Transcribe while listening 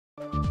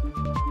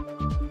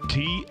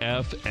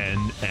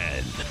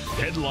TFNN.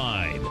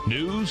 Headline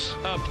News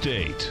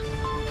Update.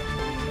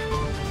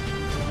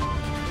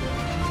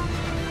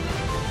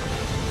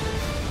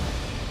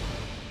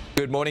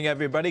 Good morning,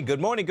 everybody. Good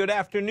morning, good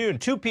afternoon.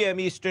 2 p.m.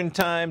 Eastern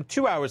Time.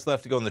 2 hours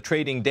left to go in the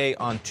trading day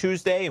on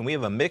Tuesday, and we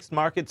have a mixed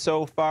market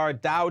so far.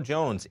 Dow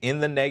Jones in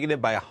the negative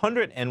by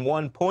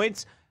 101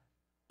 points.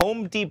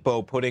 Home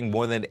Depot putting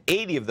more than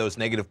 80 of those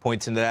negative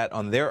points into that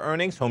on their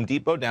earnings. Home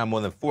Depot down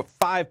more than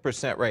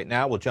 5% right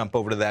now. We'll jump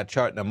over to that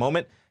chart in a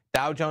moment.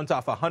 Dow Jones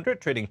off 100,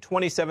 trading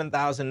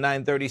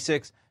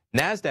 27,936.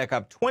 NASDAQ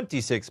up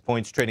 26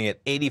 points, trading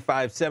at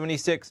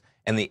 85.76.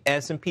 And the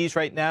S&Ps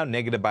right now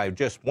negative by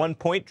just 1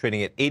 point,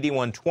 trading at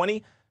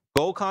 81.20.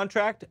 Gold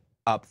contract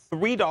up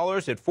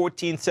 $3 at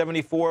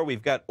 $14.74.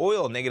 We've got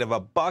oil negative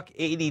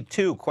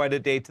 $1.82, quite a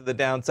day to the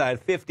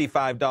downside,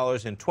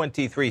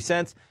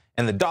 $55.23.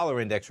 And the dollar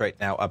index right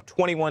now up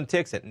 21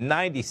 ticks at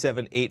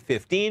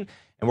 97.815.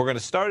 And we're going to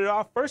start it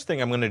off. First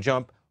thing I'm going to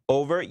jump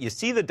over. You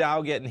see the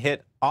Dow getting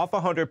hit off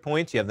 100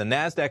 points. You have the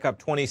NASDAQ up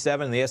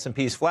 27 and the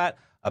S&P's flat.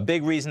 A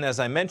big reason, as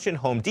I mentioned,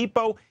 Home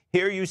Depot.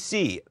 Here you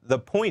see the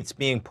points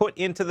being put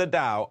into the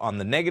Dow on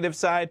the negative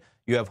side.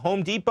 You have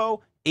Home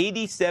Depot,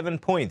 87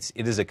 points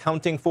it is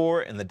accounting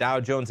for in the Dow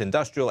Jones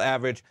Industrial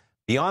Average.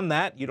 Beyond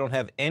that, you don't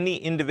have any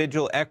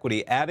individual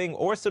equity adding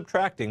or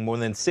subtracting more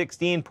than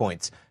 16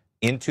 points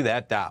into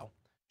that Dow.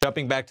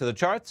 Jumping back to the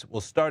charts,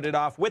 we'll start it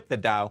off with the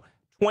Dow.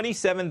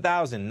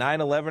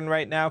 27,911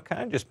 right now,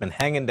 kind of just been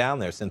hanging down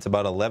there since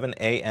about 11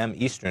 a.m.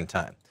 Eastern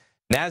Time.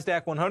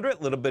 NASDAQ 100,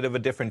 a little bit of a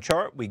different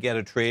chart. We get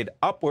a trade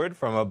upward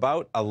from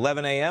about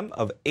 11 a.m.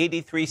 of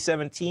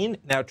 83.17,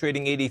 now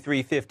trading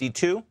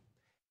 83.52.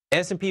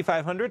 S&P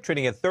 500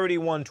 trading at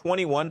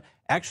 31.21,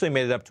 actually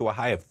made it up to a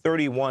high of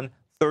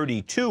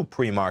 31.32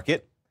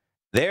 pre-market.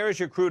 There's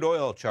your crude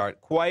oil chart,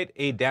 quite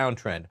a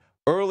downtrend.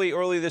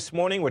 Early this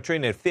morning, we're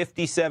trading at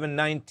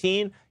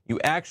 57.19.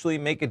 You actually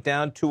make it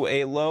down to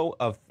a low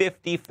of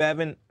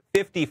 17.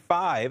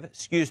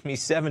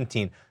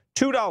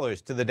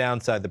 $2 to the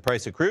downside, the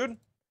price of crude.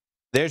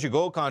 There's your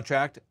gold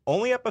contract,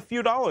 only up a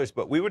few dollars,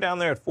 but we were down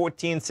there at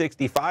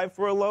 $14.65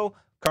 for a low,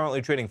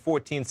 currently trading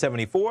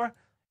 $14.74,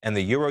 and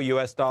the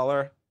euro-US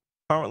dollar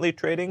currently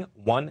trading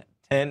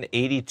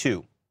 $1.1082.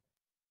 In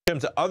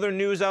terms of other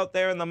news out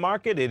there in the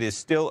market, it is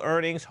still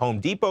earnings. Home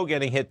Depot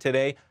getting hit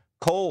today.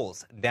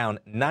 Kohl's down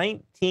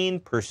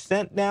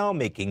 19% now,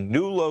 making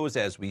new lows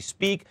as we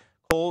speak.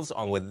 Kohl's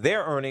on with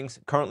their earnings,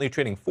 currently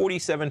trading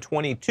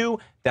 $47.22,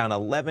 down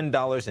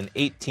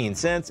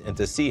 $11.18. And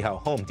to see how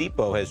Home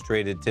Depot has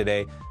traded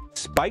today,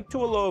 spiked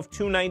to a low of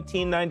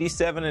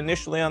 $219.97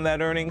 initially on that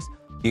earnings.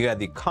 You got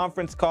the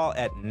conference call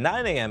at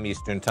 9 a.m.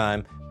 Eastern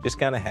Time, just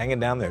kind of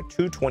hanging down there,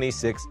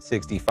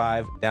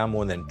 $226.65, down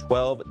more than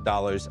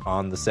 $12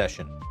 on the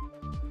session.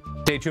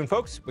 Stay tuned,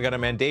 folks. We got our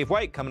man Dave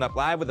White coming up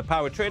live with the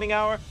Power Trading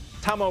Hour.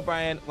 Tom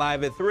O'Brien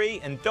live at 3.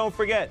 And don't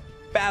forget,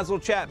 Basil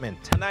Chapman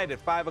tonight at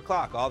 5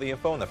 o'clock. All the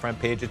info on the front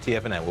page of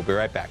TFNN. We'll be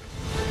right back.